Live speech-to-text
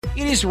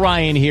It is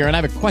Ryan here, and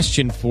I have a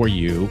question for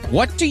you.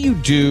 What do you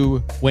do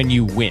when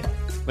you win?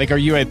 Like, are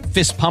you a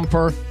fist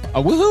pumper,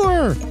 a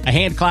woohooer, a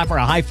hand clapper,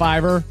 a high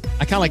fiver?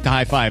 I kind of like the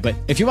high five, but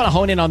if you want to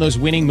hone in on those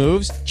winning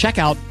moves, check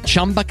out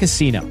Chumba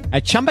Casino.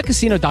 At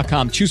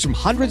ChumbaCasino.com, choose from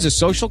hundreds of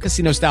social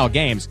casino-style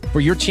games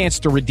for your chance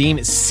to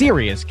redeem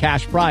serious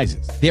cash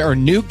prizes. There are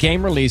new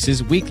game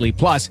releases weekly,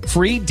 plus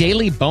free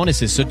daily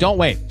bonuses, so don't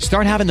wait.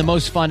 Start having the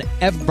most fun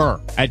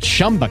ever at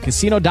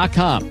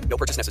ChumbaCasino.com. No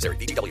purchase necessary.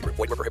 VGW. Void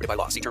where prohibited by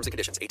law. See terms and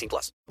conditions.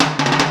 18+.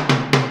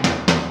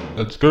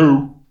 Let's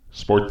go.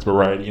 Sports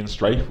variety and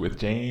strife with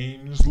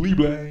James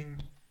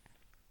Liebling.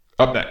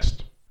 Up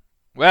next.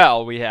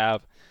 Well, we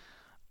have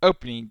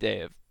opening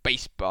day of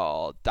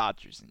baseball,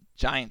 Dodgers and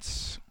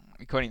Giants.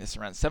 Recording this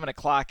around 7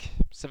 o'clock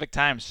Pacific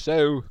time,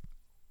 so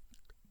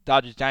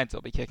Dodgers-Giants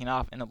will be kicking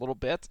off in a little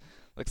bit.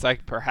 Looks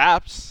like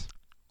perhaps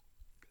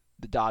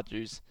the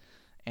Dodgers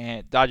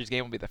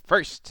game will be the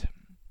first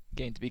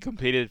game to be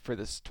completed for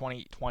this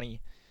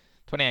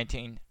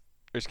 2019,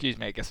 or excuse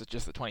me, I guess it's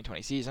just the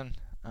 2020 season.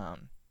 The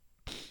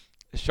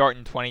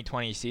shortened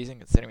 2020 season,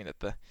 considering that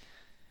the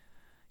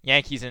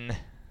Yankees and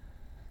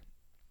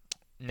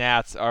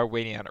Nats are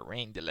waiting on a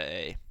rain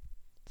delay.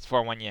 It's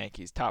 4-1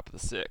 Yankees, top of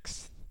the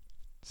sixth.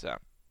 So,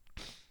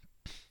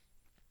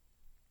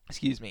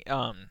 excuse me.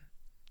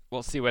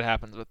 We'll see what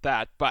happens with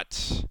that.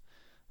 But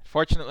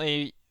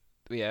fortunately,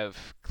 we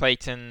have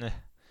Clayton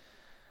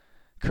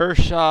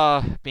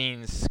Kershaw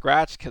being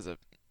scratched because of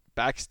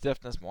back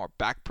stiffness, more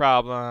back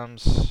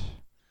problems.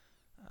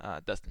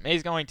 Dustin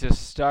May's going to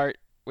start,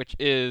 which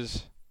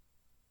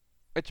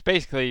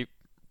basically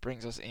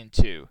brings us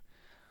into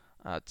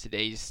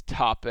today's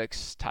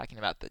topics, talking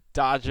about the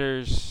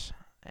Dodgers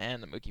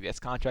and the Mookie Betts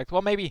contract.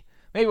 Well, maybe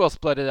we'll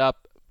split it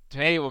up.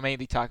 Maybe we'll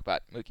mainly talk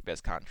about Mookie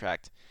Betts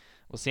contract.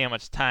 We'll see how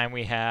much time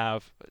we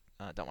have. But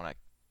don't want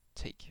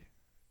to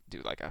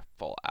do like a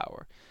full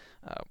hour.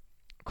 Of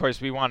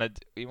course, we want you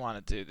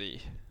to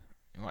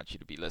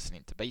be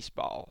listening to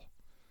baseball.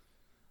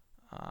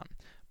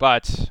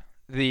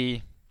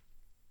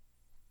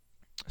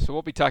 So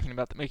we'll be talking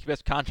about the Mookie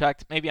Betts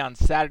contract. Maybe on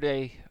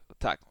Saturday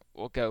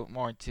we'll go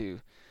more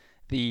into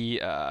the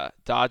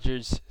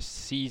Dodgers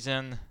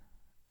season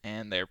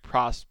and their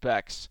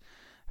prospects.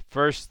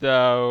 First,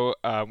 though,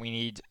 we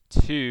need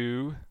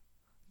to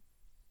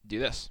do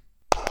this.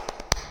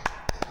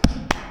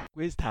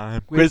 Quiz time.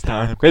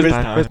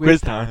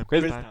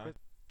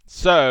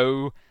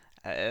 So,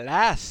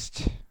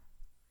 last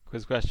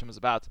quiz question was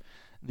about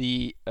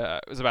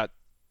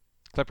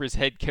Clippers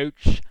head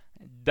coach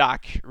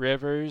Doc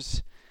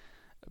Rivers,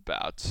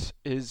 about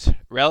his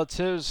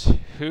relatives,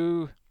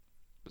 who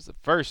was the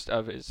first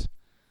of his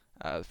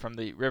from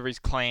the Rivers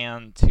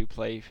clan to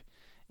play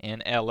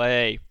in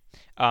L.A.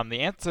 The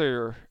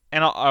answer,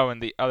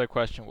 and the other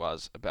question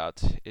was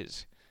about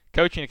his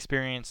coaching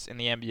experience in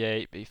the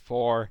NBA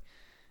before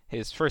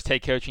his first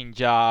head coaching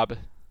job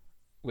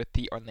with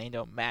the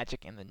Orlando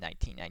Magic in the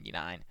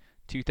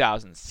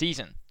 1999-2000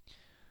 season.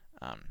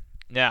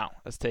 Now,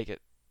 let's take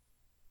it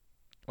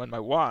one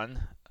by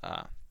one.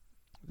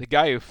 The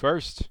guy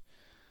from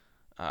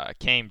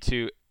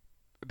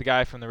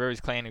the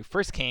Rivers clan who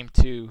first came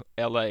to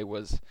L.A.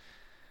 was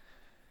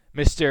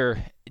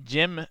Mr.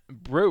 Jim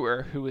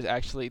Brewer, who was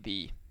actually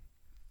the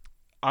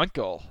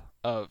uncle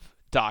of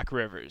Doc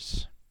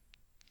Rivers.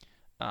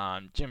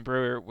 Jim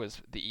Brewer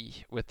was the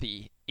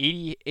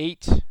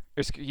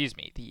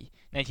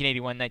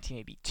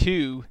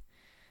 1981-1982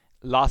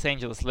 Los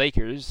Angeles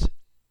Lakers.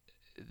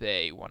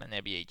 They won an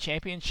NBA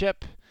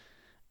championship,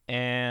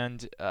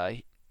 and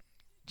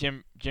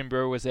Jim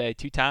Brewer was a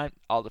two-time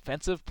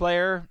all-defensive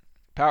player,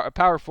 a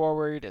power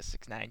forward, a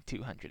 6'9",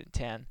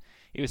 210.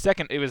 It was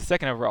the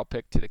second overall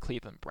pick to the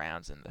Cleveland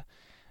Browns in the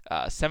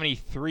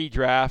 73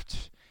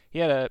 draft. He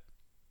had a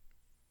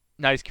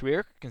nice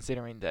career,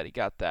 considering that he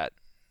got that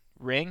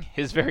ring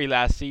his very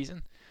last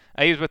season.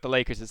 He was with the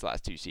Lakers his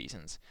last two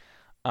seasons.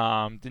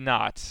 Did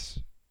not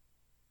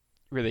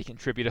really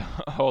contribute a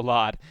whole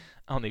lot.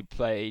 Only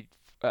played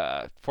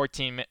about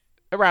 14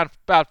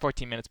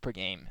 minutes per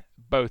game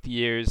both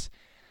years.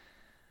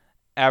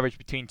 Averaged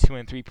between 2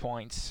 and 3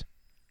 points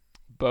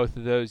both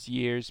of those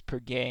years per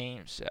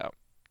game. So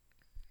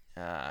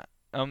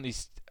only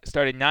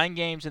started 9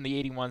 games in the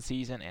 81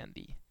 season, and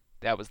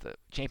that was the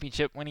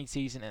championship winning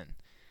season, and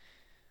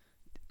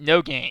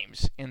no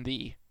games in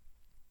the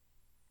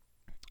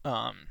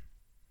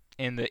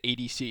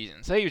 80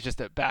 season. So he was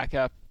just a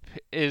backup.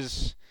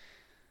 His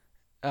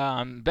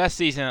best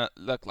season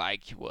looked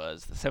like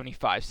was the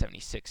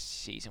 75-76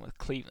 season with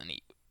Cleveland.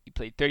 He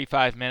played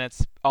 35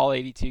 minutes, all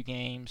 82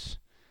 games,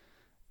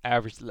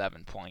 averaged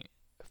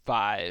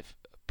 11.5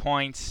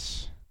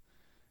 points.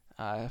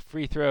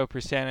 Free throw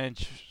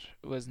percentage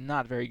was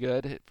not very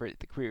good. For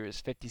the career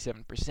is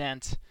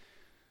 57%.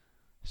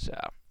 So,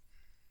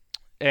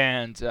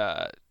 and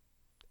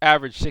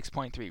averaged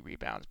 6.3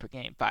 rebounds per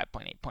game,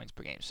 5.8 points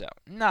per game. So,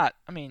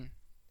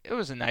 it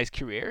was a nice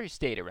career. He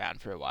stayed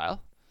around for a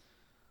while.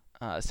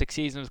 6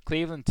 seasons with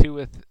Cleveland, 2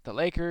 with the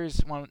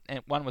Lakers, one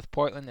with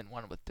Portland, and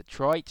 1 with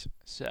Detroit.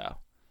 So,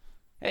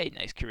 hey,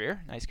 nice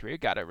career.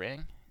 Got a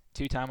ring.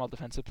 2-time All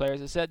Defensive Player,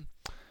 as I said.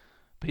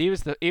 But he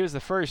was the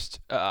first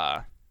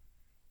Doc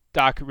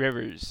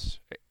Rivers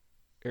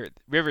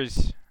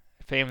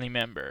family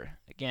member.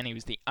 Again, he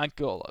was the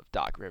uncle of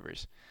Doc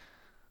Rivers.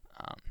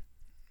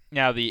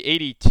 Now the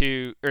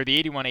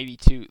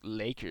 81-82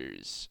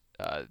 Lakers,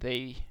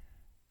 they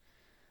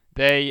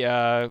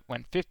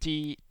went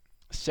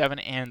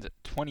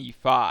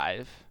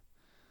 57-25.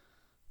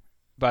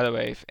 By the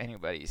way, if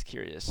anybody's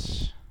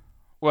curious,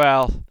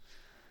 well,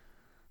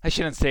 I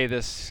shouldn't say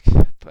this,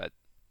 but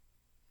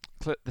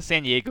the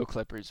San Diego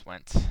Clippers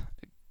went a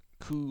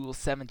cool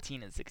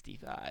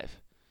 17-65.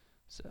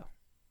 So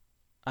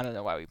I don't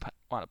know why we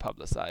want to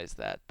publicize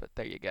that, but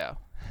there you go.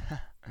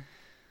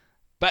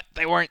 But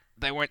they weren't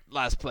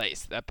last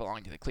place. That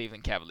belonged to the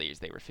Cleveland Cavaliers.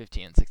 They were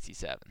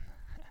 15-67,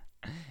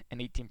 an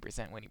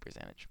 18% winning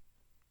percentage.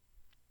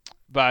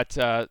 But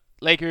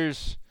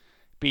Lakers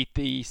beat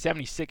the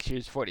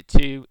 76ers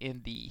 4-2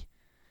 in the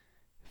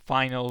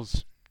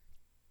finals,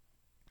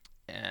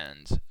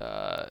 and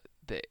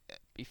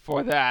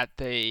before that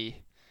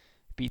they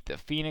beat the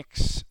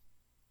Phoenix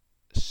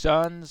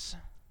Suns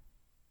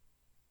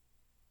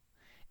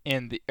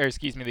they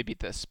beat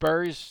the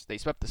Spurs. They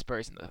swept the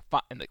Spurs in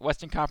the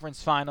Western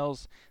Conference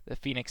Finals. The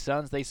Phoenix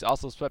Suns, they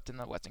also swept in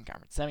the Western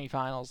Conference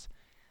Semifinals.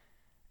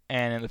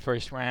 And in the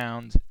first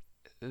round,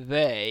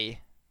 they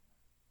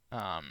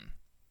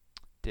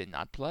did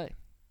not play.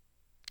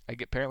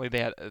 Apparently they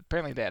had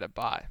a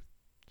bye.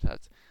 So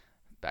that's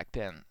back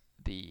then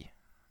they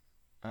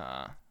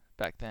had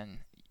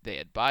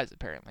byes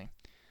apparently.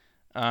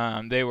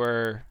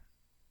 They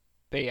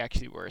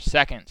actually were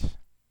second.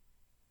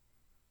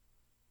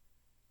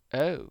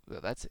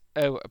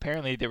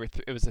 Apparently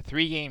it was a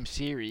 3-game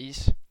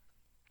series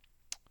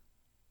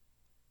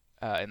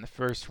in the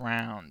first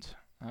round.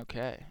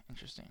 Okay,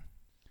 interesting.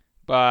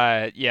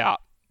 But yeah,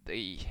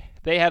 they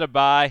had a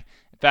bye.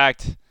 In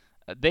fact,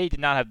 they did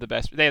not have the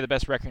best. They had the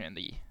best record in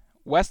the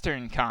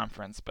Western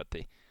Conference, but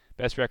the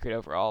best record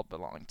overall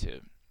belonged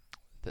to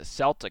the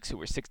Celtics, who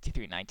were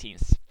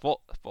 63-19,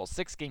 full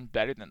 6 games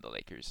better than the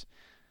Lakers.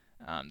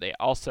 They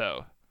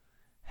also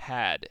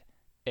had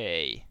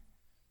a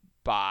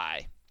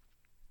bye.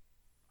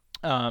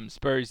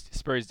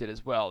 Spurs did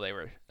as well. They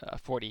were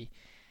 48-34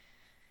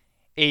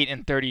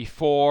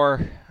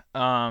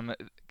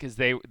 because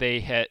they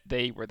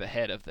were the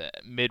head of the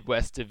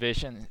Midwest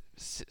Division.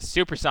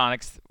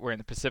 Supersonics were in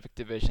the Pacific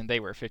Division. They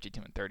were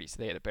 52-30, so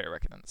they had a better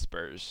record than the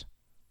Spurs.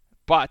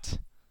 But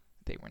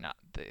they were not.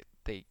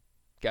 They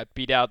got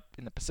beat out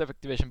in the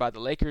Pacific Division by the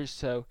Lakers,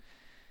 so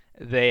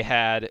they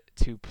had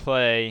to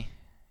play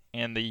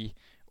in the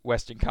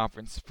Western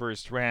Conference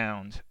first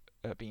round,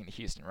 being the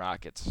Houston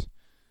Rockets.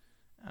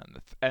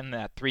 And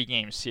that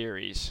 3-game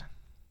series,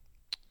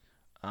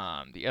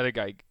 the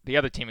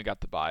other team who got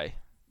the bye,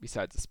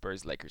 besides the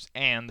Spurs, Lakers,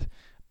 and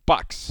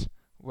Bucks,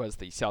 was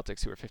the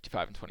Celtics, who were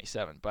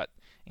 55-27. But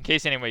in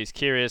case anybody's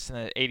curious, in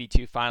the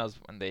 82 finals,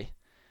 when they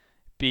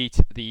beat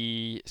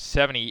the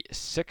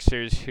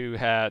 76ers, who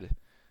had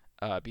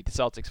beat the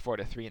Celtics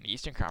 4-3 in the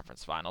Eastern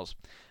Conference Finals,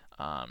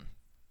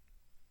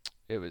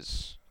 it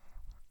was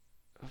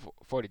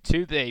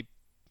 4-2. They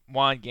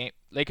won game.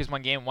 Lakers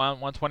won game 1,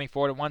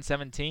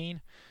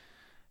 124-117.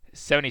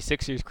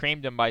 76ers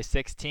creamed them by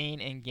 16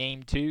 in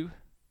game 2.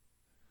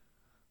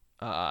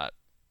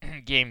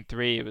 Game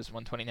 3, it was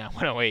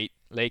 129-108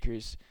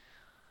 Lakers.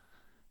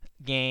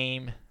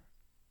 Game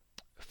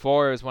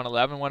 4, it was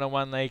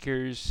 111-101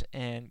 Lakers.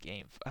 And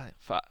game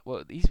 5,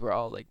 well, these were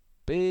all like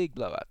big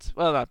blowouts.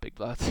 Well, not big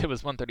blowouts. It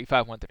was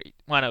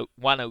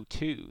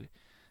 102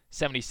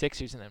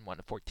 76ers, and then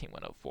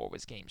 114-104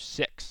 was game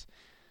 6.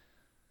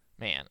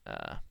 Man,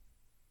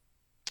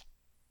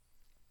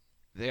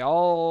 there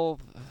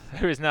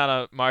was not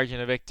a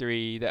margin of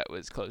victory that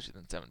was closer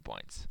than 7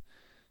 points.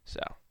 So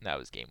that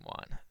was game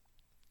 1.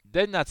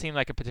 Did not seem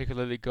like a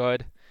particularly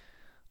good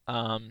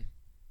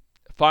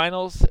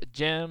finals.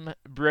 Jim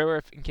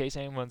Brewer, in case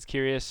anyone's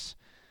curious,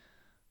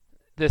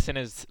 this in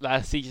his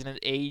last season at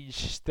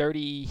age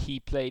 30, he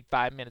played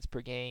 5 minutes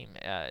per game,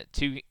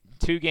 two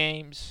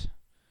games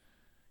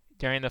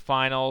during the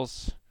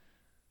finals.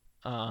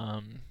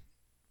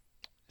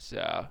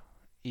 So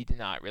he did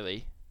not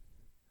really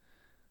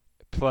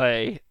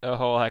play a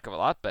whole heck of a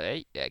lot, but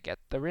hey, get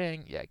the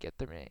ring.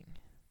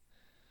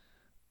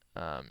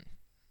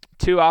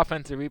 2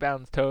 offensive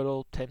rebounds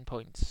total, 10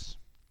 points.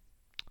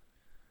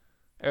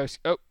 Excuse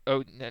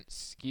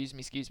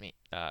me.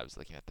 I was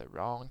looking at the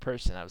wrong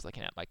person. I was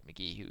looking at Mike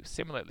McGee, who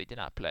similarly did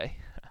not play.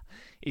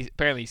 He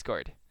apparently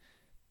scored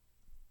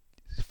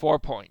 4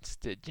 points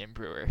to Jim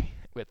Brewer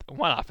with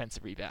 1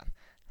 offensive rebound.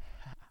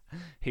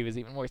 He was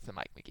even worse than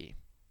Mike McGee.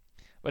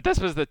 But this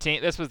was the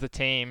team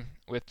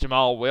with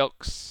Jamal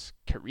Wilkes,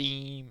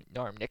 Kareem,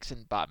 Norm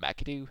Nixon, Bob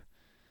McAdoo,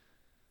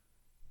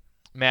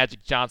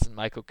 Magic Johnson,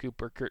 Michael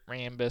Cooper, Kurt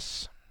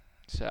Rambis.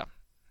 So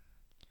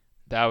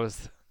that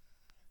was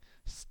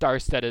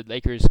star-studded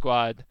Lakers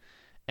squad.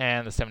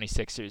 And the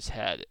 76ers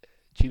had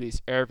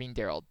Julius Erving,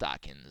 Darryl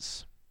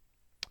Dawkins,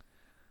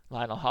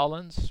 Lionel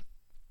Hollins.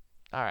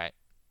 All right.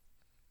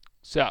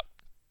 So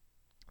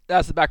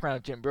that's the background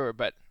of Jim Brewer.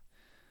 But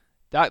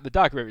the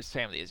Doc Rivers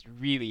family has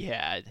really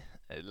had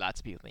lots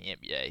of people in the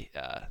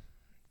NBA.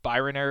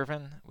 Byron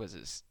Irvin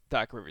was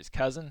Doc Rivers'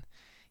 cousin.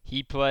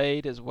 He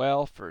played as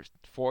well for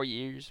 4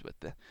 years with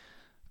the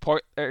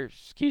 3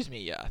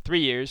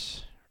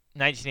 years,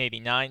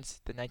 1989,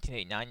 the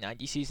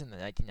 1989-90 season, the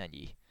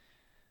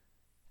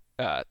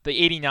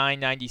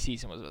 89-90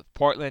 season was with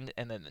Portland,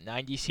 and then the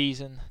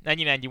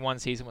 1991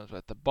 season was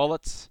with the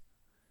Bullets.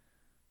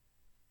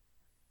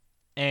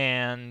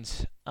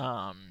 And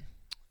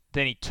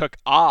then he took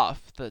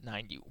off the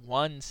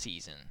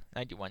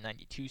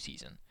 91-92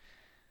 season,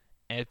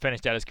 and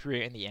finished out his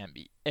career in the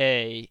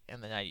NBA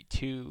in the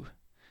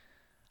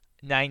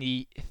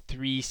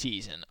 92-93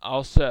 season,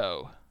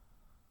 also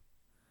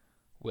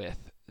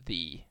with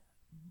the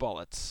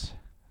Bullets.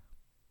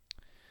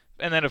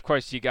 And then, of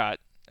course, Doc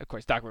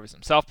Rivers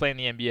himself playing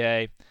in the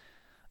NBA,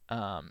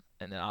 and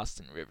then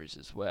Austin Rivers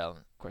as well. And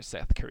of course,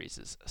 Seth Curry's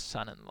his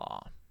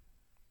son-in-law.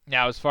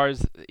 Now, as far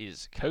as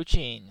his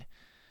coaching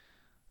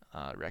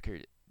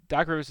record,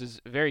 Doc Rivers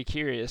is very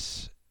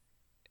curious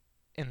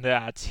in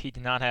that he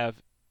did not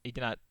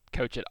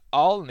coach at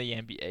all in the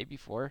NBA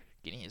before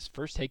getting his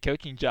first head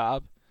coaching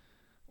job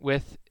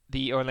with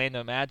the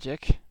Orlando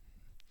Magic.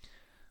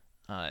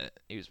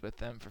 He was with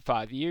them for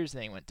 5 years,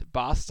 then he went to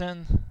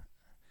Boston.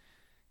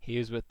 He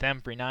was with them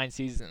for 9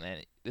 seasons,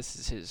 and this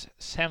is his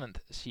 7th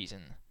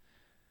season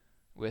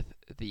with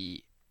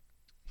the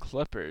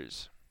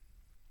Clippers.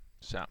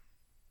 So,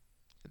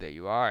 there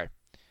you are.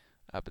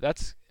 But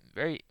that's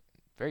very,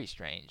 very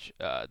strange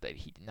that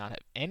he did not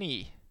have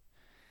any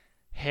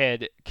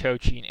head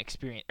coaching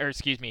experience,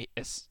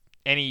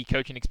 any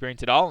coaching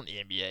experience at all in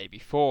the NBA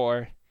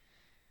before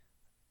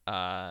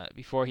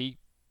he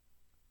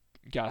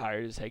got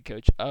hired as head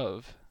coach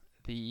of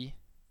the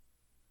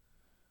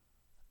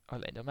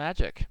Orlando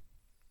Magic.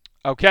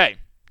 Okay.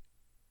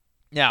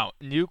 Now,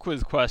 new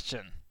quiz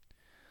question.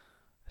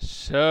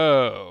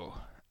 So,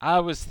 I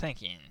was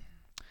thinking,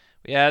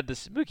 we had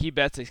this Mookie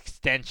Betts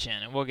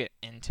extension, and we'll get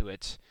into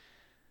it.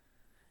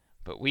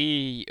 But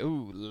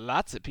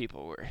lots of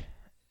people were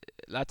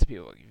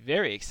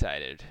very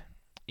excited.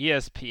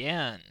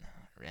 ESPN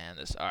ran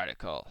this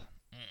article,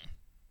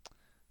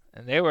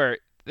 and this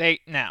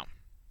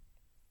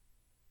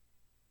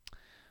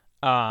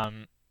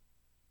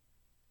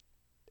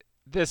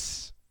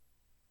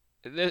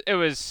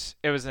is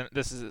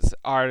this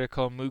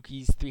article,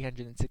 Mookie's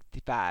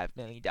 $365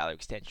 million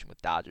extension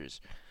with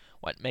Dodgers.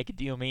 What make a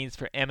deal means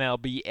for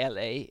MLB,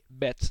 LA,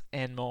 bets,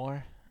 and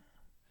more.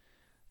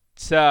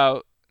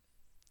 So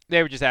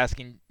they were just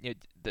asking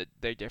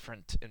their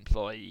different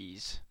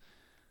employees,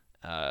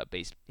 their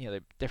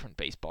different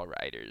baseball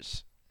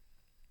writers.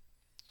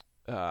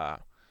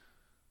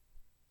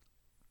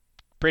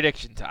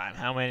 Prediction time.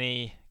 How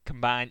many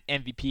combined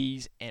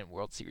MVPs and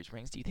World Series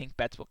rings do you think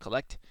Betts will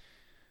collect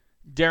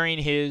during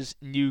his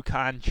new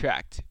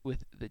contract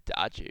with the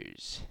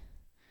Dodgers?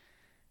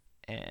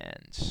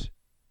 And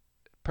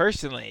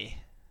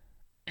personally,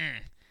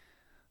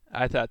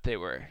 I thought they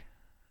were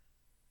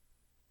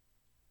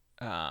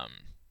a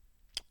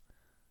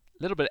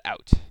little bit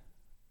out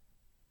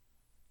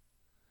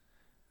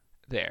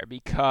there,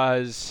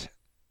 because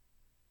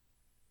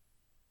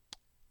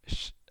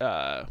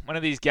one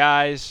of these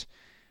guys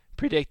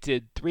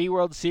predicted 3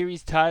 World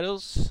Series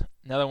titles.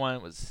 Another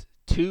one was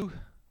 2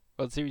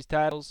 World Series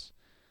titles.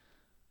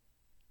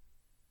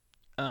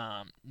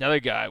 Another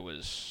guy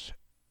was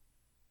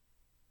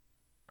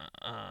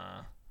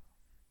I'm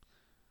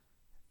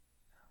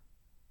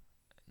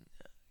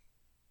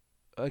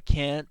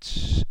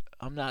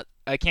not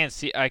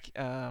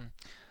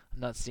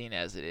seeing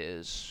as it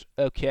is.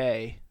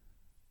 Okay,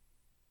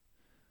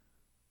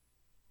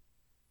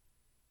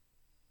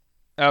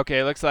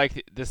 looks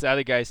like this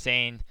other guy's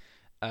saying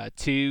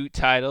 2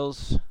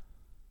 titles,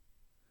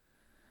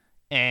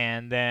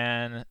 and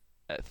then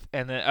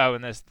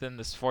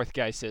this fourth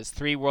guy says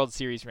 3 World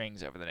Series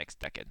rings over the next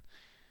decade.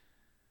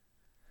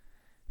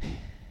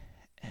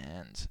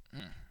 And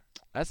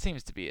that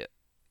seems to be it.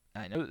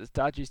 I know that this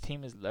Dodgers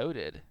team is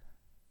loaded,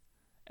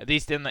 at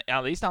least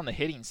on the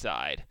hitting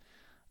side.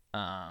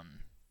 I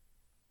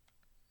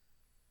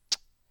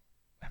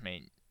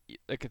mean,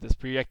 look at this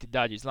projected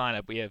Dodgers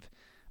lineup. We have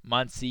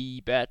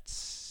Muncy,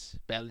 Betts,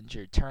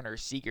 Bellinger, Turner,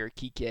 Seager,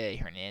 Kike,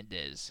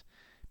 Hernandez,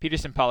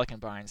 Peterson, Pollock,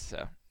 and Barnes.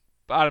 So,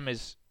 bottom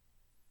is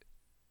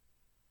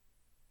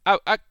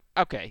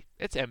okay.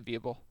 It's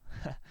enviable.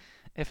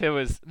 If it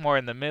was more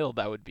in the middle,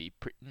 that would be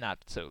not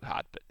so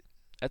hot. But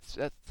that's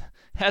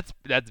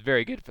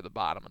very good for the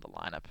bottom of the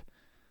lineup,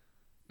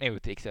 maybe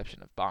with the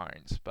exception of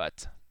Barnes.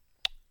 But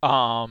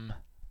I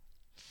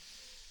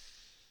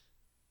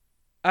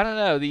don't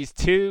know, these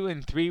 2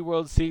 and 3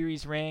 World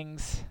Series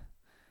rings.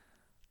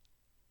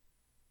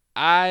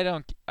 I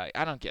don't get it.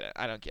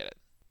 I don't get it,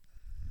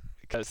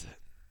 because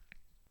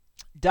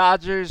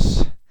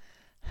Dodgers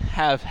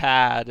have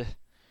had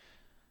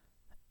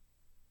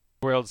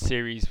World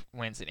Series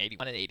wins in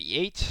 81 and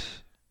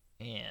 88,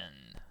 in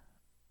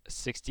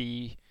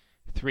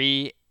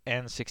 63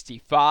 and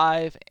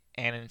 65,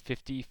 and in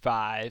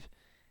 55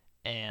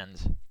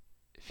 and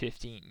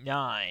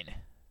 59.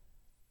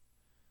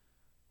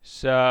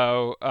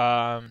 So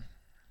and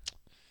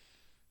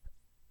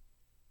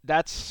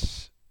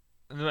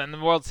the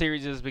World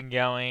Series has been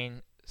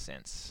going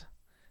since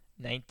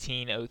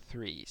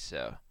 1903.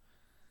 So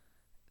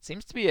it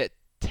seems to be a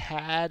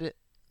tad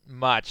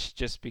much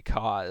just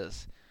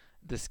because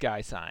this guy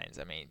signs.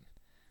 I mean,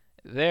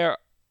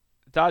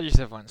 Dodgers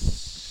have won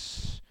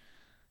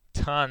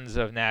tons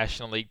of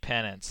National League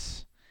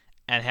pennants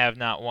and have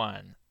not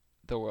won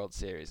the World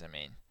Series. I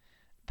mean,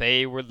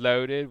 they were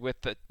loaded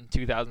with in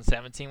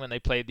 2017 when they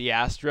played the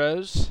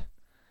Astros.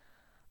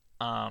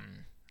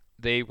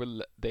 They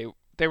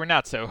were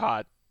not so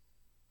hot.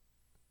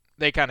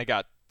 They kind of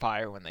got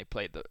fire when they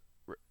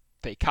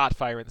they caught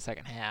fire in the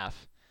second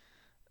half.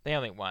 They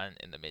only won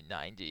in the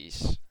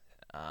mid-90s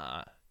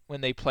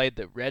when they played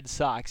the Red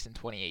Sox in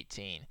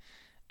 2018,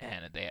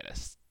 and they had a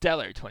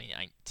stellar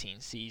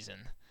 2019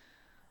 season.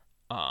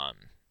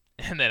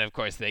 And then, of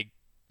course, they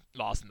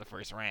lost in the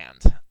first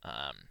round.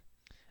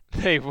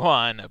 They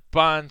won a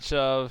bunch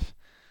of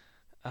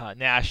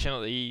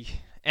National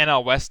League,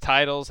 NL West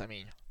titles. I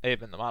mean, they've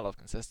been the model of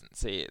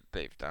consistency.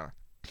 They've done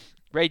a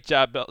great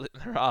job building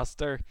the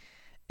roster,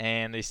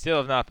 and they still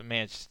have not been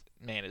managed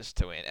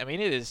to win. I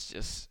mean,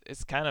 it's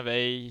kind of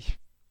it's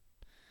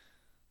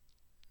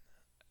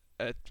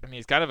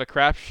kind of a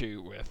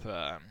crapshoot with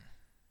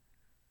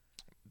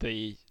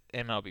the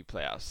MLB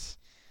playoffs.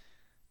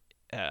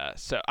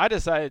 So I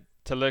decided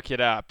to look it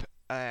up.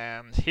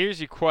 Here's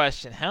your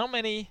question: how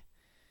many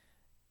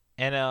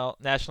NL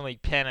National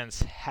League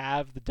pennants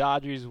have the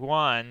Dodgers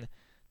won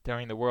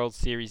during the World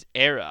Series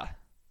era?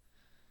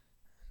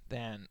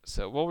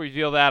 So we'll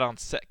reveal that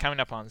coming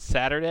up on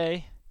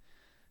Saturday.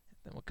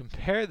 Then we'll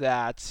compare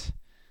that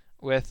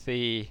with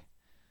the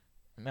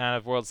amount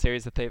of World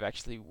Series that they've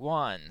actually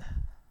won.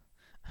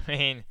 I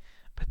mean,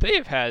 but they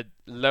have had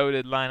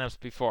loaded lineups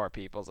before.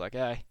 People's like,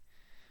 hey.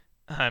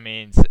 I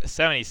mean,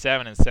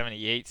 77 and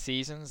 78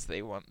 seasons,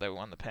 they won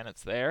the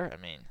pennants there. I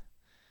mean,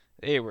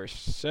 they were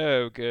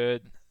so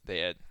good.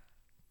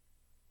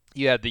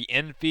 You had the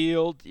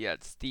infield, you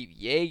had Steve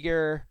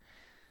Yeager,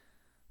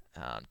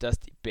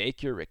 Dusty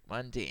Baker, Rick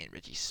Monday, and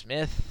Reggie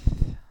Smith.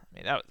 I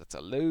mean, that's a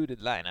loaded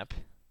lineup.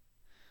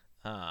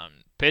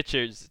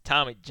 Pitchers,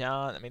 Tommy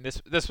John. I mean,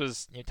 this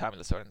was Tommy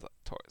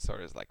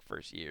Lasorda's like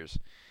first years.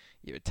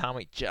 You had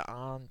Tommy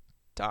John,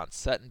 Don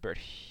Sutton, Bert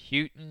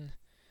Houghton,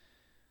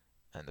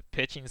 and the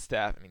pitching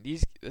staff. I mean,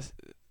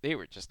 they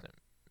were just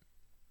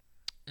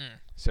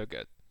so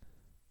good.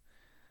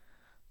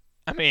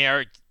 I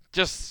mean,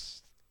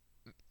 just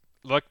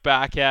look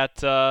back at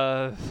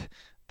the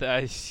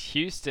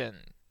Houston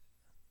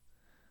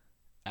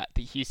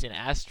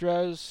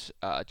Astros,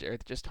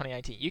 just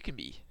 2019. You can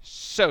be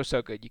so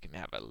good. You can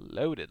have a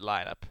loaded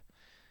lineup,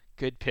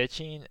 good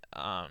pitching,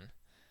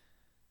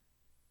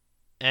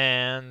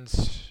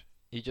 and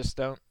you just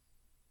don't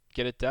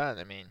get it done.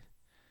 I mean,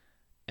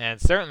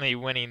 and certainly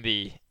winning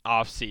the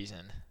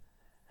offseason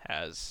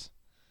has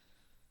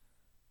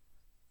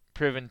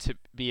proven to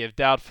be of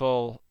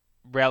doubtful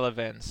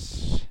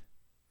relevance,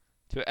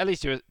 at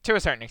least to a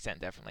certain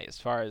extent, definitely, as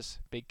far as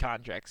big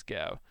contracts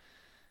go,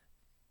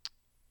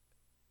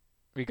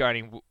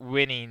 regarding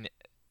winning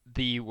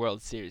the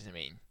World Series. I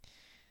mean,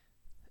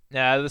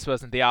 now this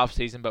wasn't the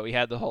offseason, but we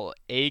had the whole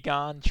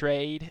Agon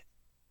trade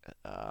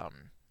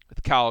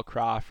with Kyle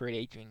Crawford,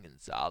 Adrian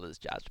Gonzalez,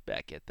 Josh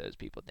Beckett, those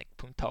people, Nick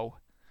Punto.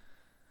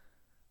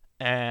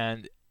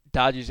 And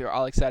Dodgers are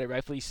all excited,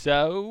 rightfully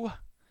so.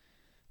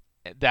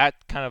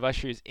 That kind of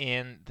ushers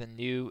in the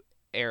new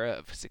era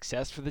of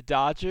success for the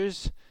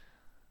Dodgers.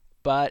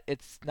 But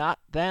it's not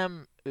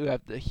them who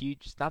have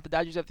it's not the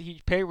Dodgers who have the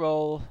huge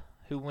payroll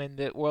who win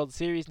the World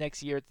Series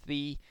next year. It's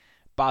the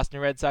Boston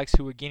Red Sox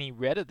who are getting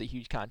rid of the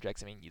huge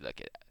contracts. I mean, you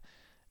look at,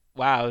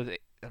 look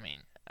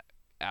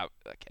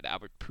at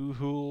Albert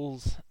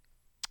Pujols.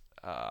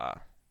 We'll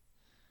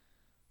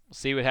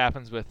see what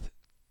happens with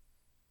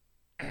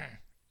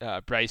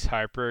Bryce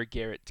Harper,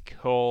 Garrett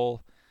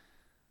Cole,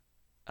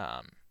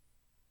 Anthony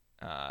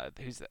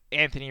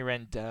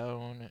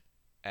Rendon.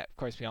 Of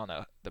course, we all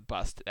know the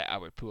bust that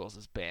Albert Pujols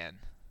has been.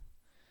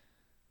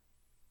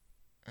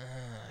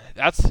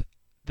 That's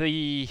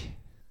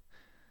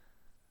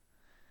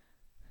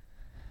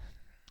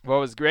what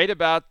was great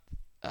about,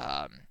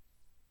 at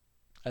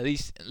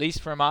least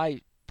from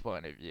my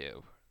point of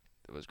view,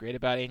 what was great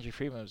about Andrew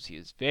Friedman was he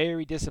was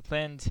very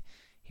disciplined.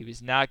 He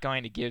was not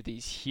going to give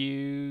these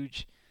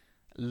huge,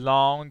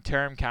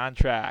 long-term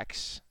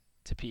contracts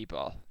to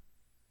people,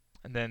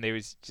 and then it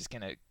was just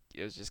gonna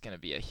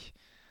be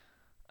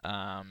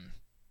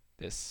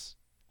this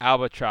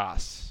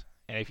albatross.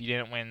 And if you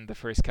didn't win the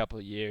first couple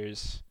of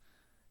years,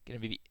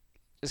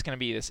 it's gonna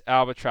be this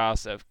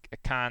albatross of a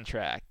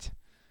contract,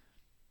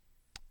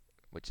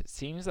 which it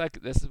seems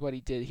like this is what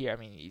he did here. I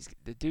mean,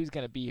 the dude's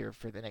gonna be here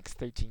for the next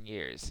 13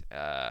 years.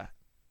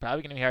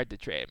 Probably gonna be hard to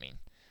trade. I mean,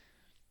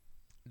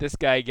 this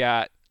guy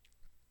got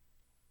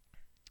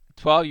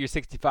 12-year,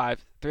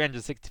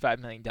 $365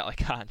 million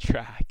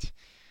contract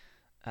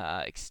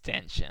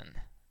extension.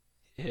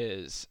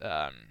 his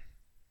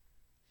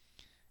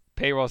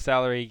payroll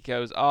salary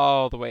goes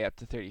all the way up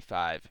to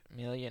 $35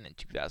 million in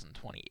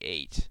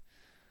 2028.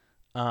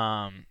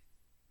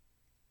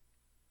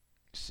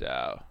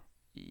 So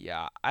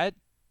yeah, I'm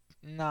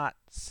not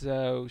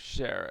so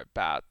sure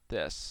about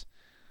this.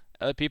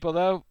 Other people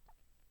though,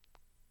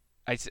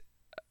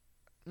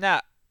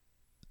 nah.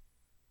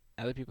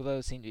 Other people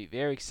though seem to be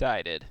very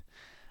excited.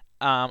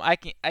 I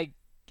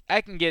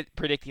can get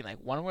predicting like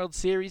one World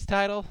Series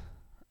title.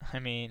 I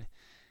mean,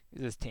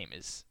 this team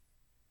is,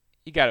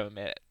 you got to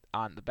admit it,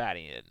 on the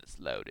batting end is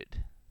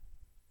loaded.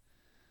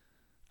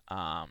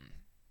 I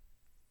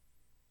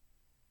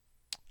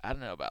don't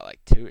know about like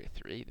 2 or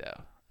 3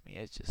 though. I mean,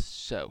 it's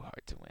just so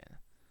hard to win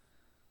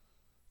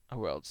a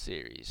World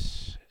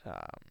Series.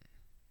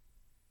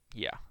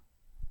 Yeah.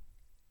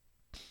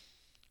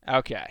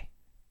 Okay.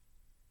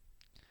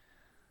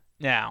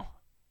 Now,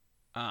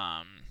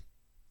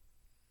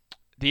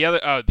 the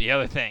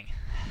other thing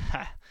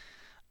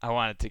I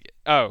wanted to get.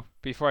 Oh,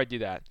 before I do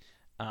that,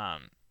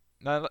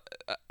 now,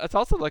 let's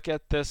also look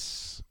at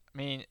this. I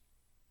mean,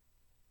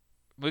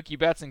 Mookie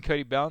Betts and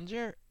Cody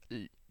Bellinger.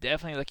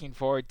 Definitely looking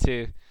forward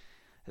to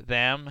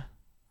them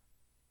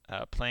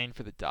playing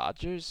for the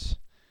Dodgers.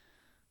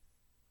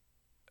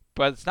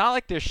 But it's not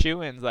like they're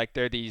shoo-ins, like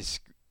they're these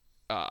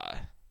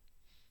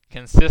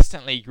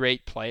consistently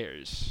great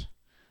players.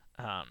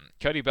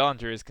 Cody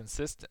Bellinger is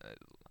consistent.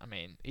 I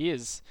mean, he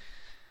has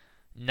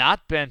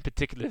not been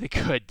particularly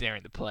good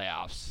during the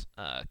playoffs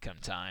come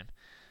time.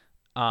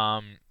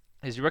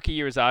 His rookie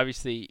year was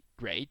obviously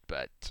great,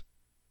 but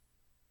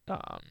he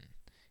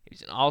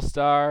was an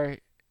all-star.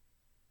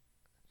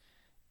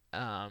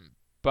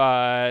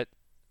 But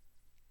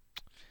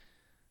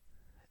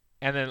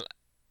and then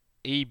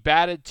he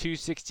batted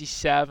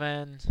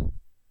 .267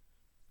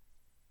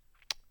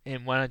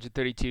 in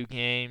 132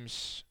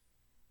 games.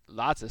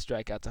 Lots of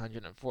strikeouts,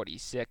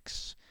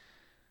 146.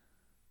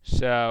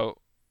 So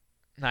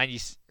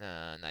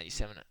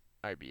 97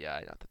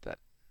 RBI. Not that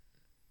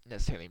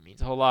necessarily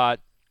means a whole lot.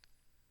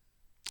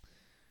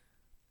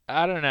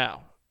 I don't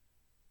know.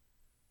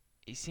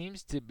 He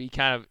seems to be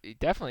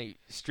definitely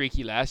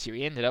streaky last year.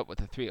 He ended up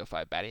with a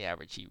 .305 batting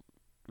average. He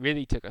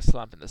really took a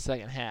slump in the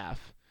second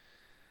half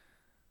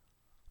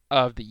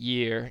of the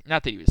year.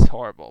 Not that he was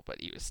horrible,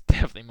 but he was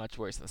definitely much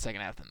worse in the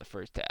second half than the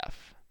first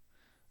half.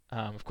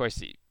 Of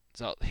course,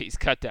 he's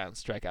cut down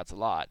strikeouts a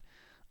lot.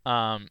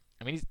 I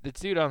mean, this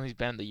dude only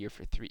been in the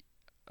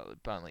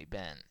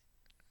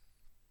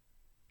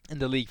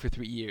league for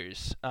 3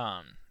 years.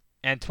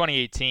 And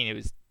 2018, it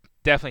was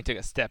definitely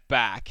took a step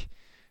back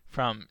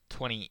from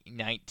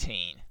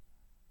 2019.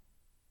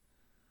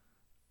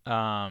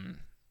 On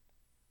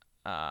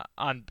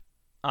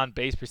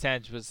base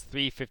percentage was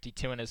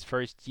 .352 in his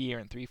first year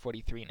and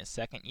 .343 in his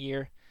second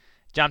year.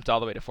 Jumped all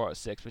the way to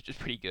 .406, which is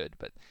pretty good,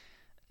 but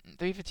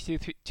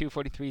 .352,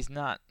 .243 is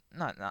not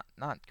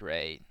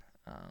great.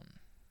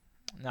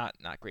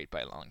 Not great by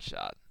a long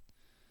shot.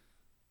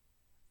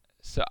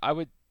 So I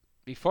would,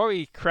 before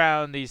we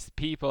crown these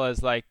people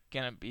as like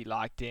gonna be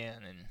locked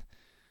in and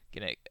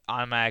gonna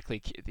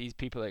automatically, these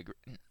people are,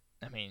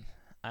 I mean,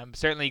 I'm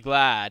certainly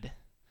glad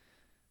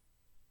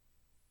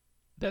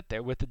that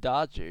they're with the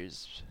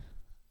Dodgers,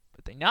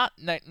 but they're not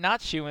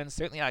shoo-ins.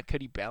 Certainly not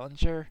Cody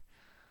Bellinger.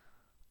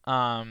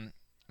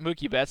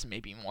 Mookie Betts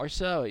maybe more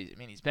so.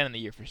 He's been in the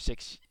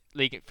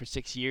league for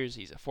 6 years.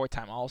 He's a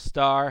 4-time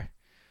All-Star.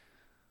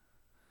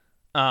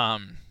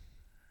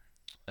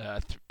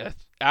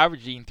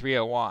 Averaging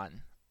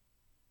 .301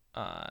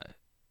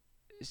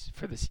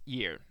 for this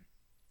year.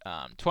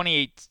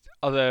 28,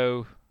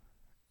 although,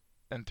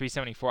 and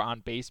 .374 on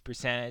base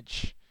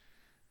percentage.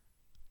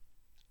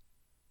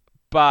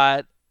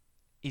 But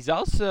he's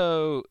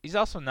also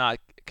not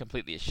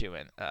completely a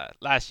shoo-in.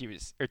 Last year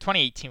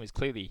 2018 was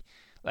clearly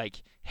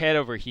like head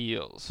over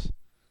heels,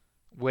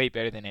 way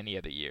better than any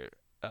other year.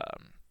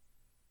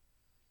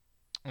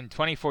 In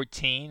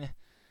 2014,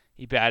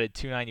 he batted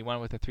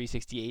 .291 with a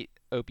 .368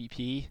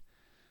 OBP,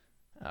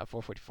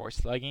 .444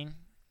 slugging.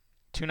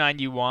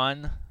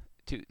 .291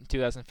 in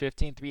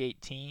 2015,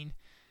 .318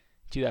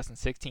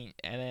 2016,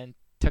 and then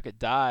took a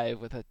dive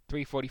with a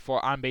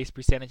 .344 on base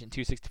percentage and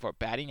 .264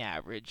 batting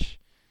average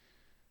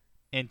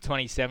in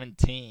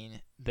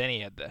 2017. Then he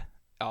had the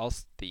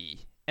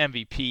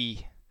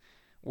MVP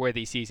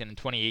worthy season in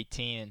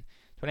 2018, and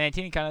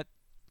 2019 he kind of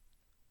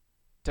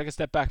took a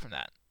step back from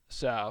that.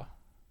 So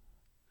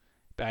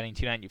batting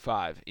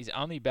 .295. He's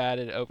only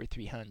batted over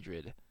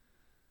 .300.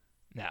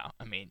 Now,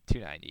 I mean,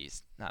 .290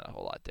 is not a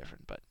whole lot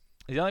different, but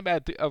he's only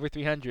batted over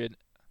 .300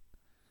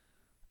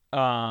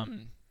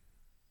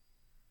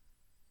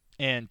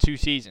 in 2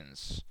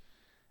 seasons,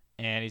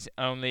 and he's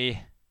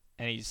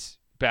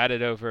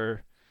batted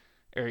over,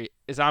 or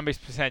his on base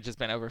percentage has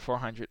been over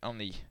 .400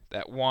 only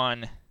that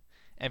one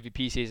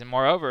MVP season.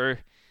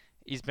 Moreover,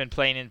 he's been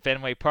playing in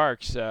Fenway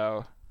Park,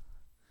 so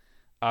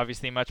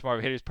obviously much more of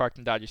a hitter's park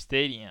than Dodger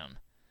Stadium.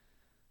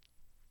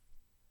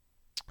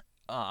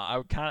 I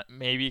would kind of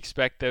maybe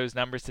expect those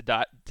numbers to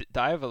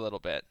dive a little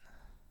bit.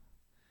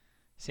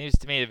 Seems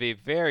to me to be a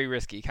very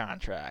risky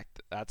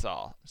contract. That's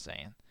all I'm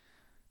saying.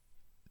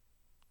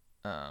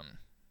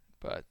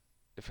 But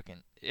if it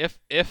can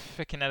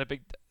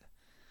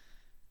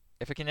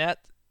net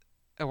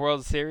a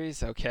World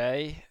Series,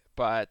 okay.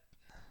 But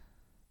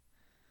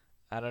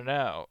I don't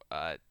know.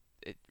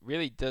 It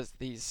really does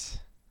these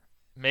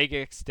mega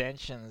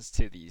extensions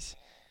to these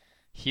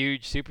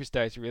huge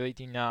superstars really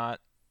do not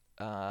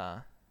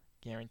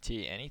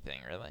guarantee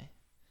anything really.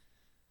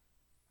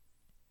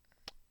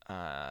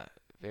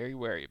 Very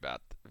wary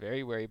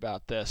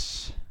about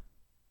this.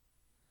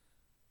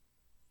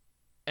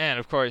 And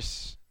of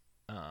course,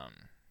 do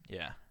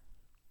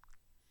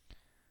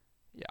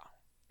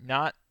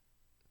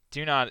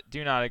not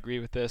agree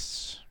with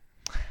this.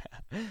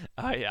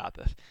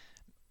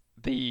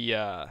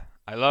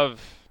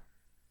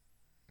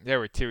 There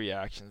were two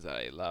reactions that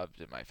I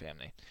loved in my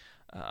family.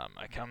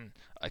 I come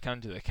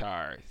to the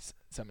car.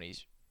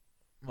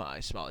 My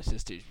smaller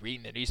sister's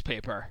reading the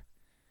newspaper,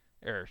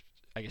 or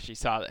I guess she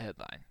saw the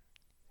headline.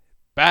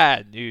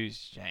 Bad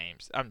news,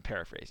 James. I'm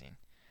paraphrasing.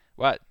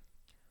 What?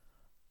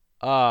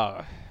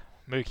 Oh,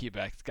 Mookie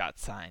Betts got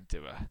signed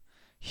to a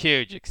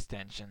huge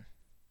extension.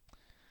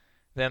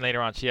 Then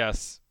later on, she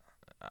asks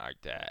our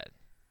dad,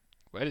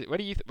 "What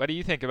do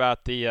you think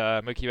about the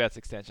Mookie Betts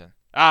extension?"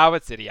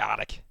 It's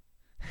idiotic.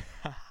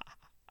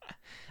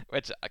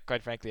 Which,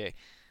 quite frankly,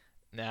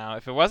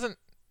 if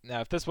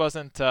this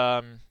wasn't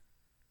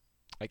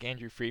like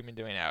Andrew Friedman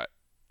doing out,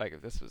 like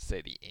if this was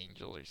say the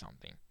Angels or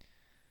something,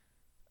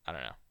 I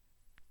don't know,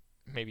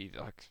 maybe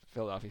like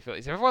Philadelphia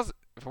Phillies. If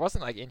it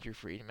wasn't like Andrew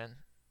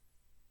Friedman,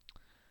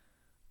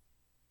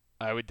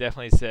 I would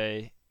definitely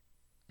say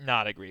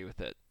not agree with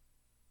it.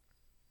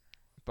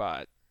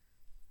 But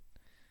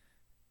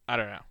I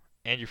don't know.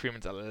 Andrew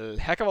Friedman's a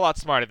heck of a lot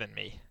smarter than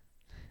me.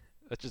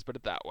 Let's just put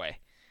it that way.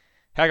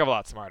 Heck of a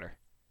lot smarter.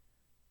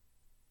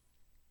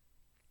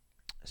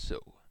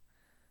 So,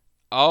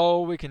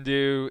 all we can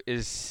do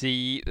is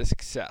see the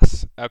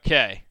success.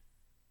 Okay.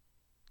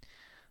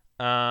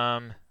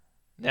 Now,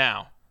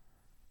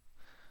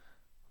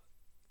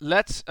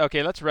 let's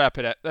wrap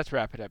it up. Let's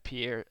wrap it up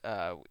here.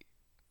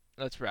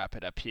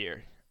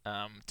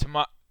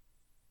 Tomorrow,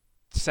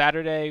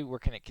 Saturday, we're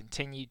going to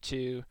continue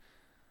to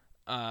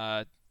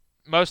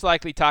most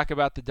likely talk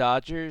about the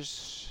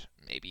Dodgers.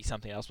 Maybe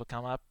something else will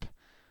come up.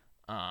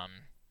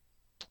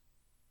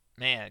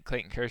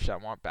 Clayton Kershaw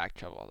won't back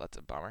trouble. That's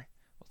a bummer.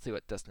 We'll see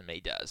what Dustin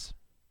May does.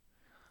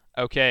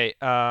 Okay,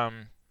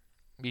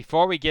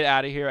 before we get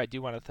out of here, I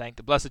do want to thank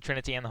the Blessed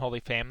Trinity and the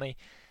Holy Family,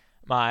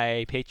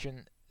 my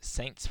patron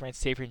Saints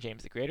Francis Xavier and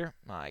James the Greater,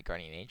 my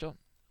guardian angel,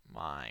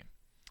 my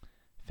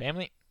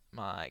family,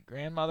 my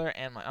grandmother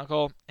and my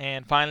uncle,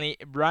 and finally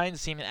Brian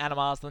Seaman, Adam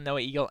Oslin, Noah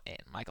Eagle,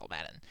 and Michael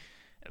Madden.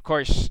 And of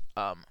course,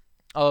 all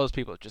those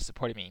people just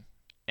supported me,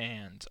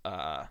 and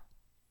all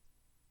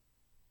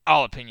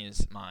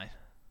opinions mine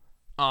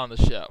on the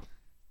show.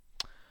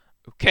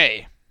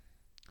 Okay.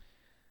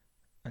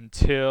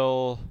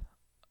 Until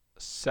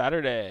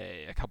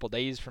Saturday, a couple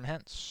days from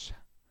hence.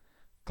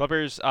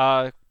 Lakers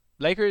had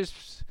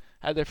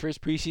their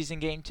first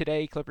preseason game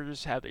today.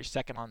 Clippers have their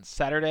second on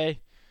Saturday.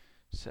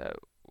 So,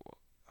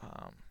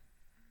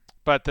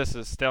 but this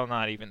is still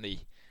not even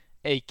the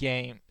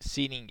 8-game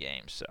seeding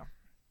game, so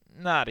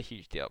not a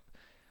huge deal.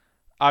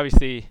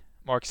 Obviously,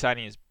 more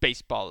exciting is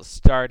baseball is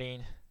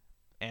starting,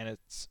 and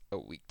it's a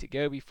week to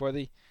go before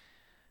the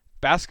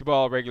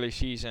basketball regular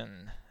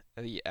season,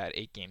 the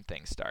 8-game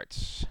thing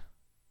starts.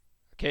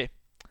 Okay.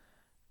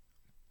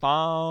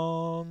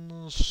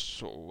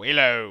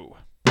 Bonsuelo.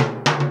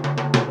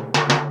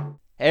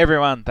 Hey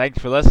everyone, thanks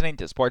for listening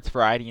to Sports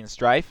Variety and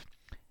Strife.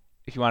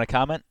 If you want to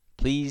comment,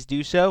 please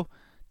do so.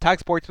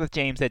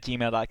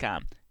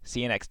 TalkSportsWithJames@gmail.com.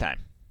 See you next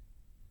time.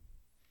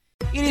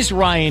 It is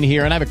Ryan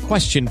here, and I have a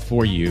question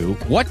for you.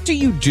 What do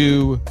you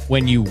do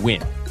when you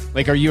win?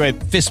 Like, are you a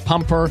fist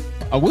pumper,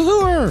 a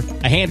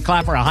woohooer, a hand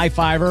clapper, a high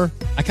fiver?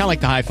 I kind of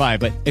like the high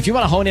five, but if you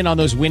want to hone in on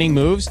those winning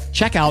moves,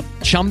 check out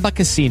Chumba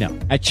Casino.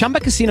 At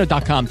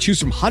ChumbaCasino.com, choose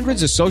from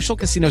hundreds of social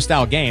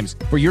casino-style games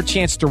for your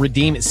chance to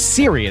redeem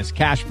serious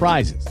cash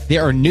prizes.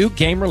 There are new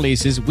game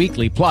releases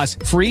weekly, plus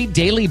free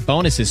daily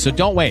bonuses. So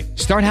don't wait.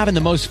 Start having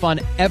the most fun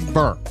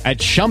ever at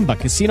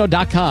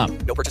ChumbaCasino.com.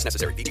 No purchase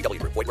necessary. VGW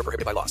Group. Void where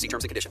prohibited by law. See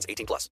terms and conditions. 18+.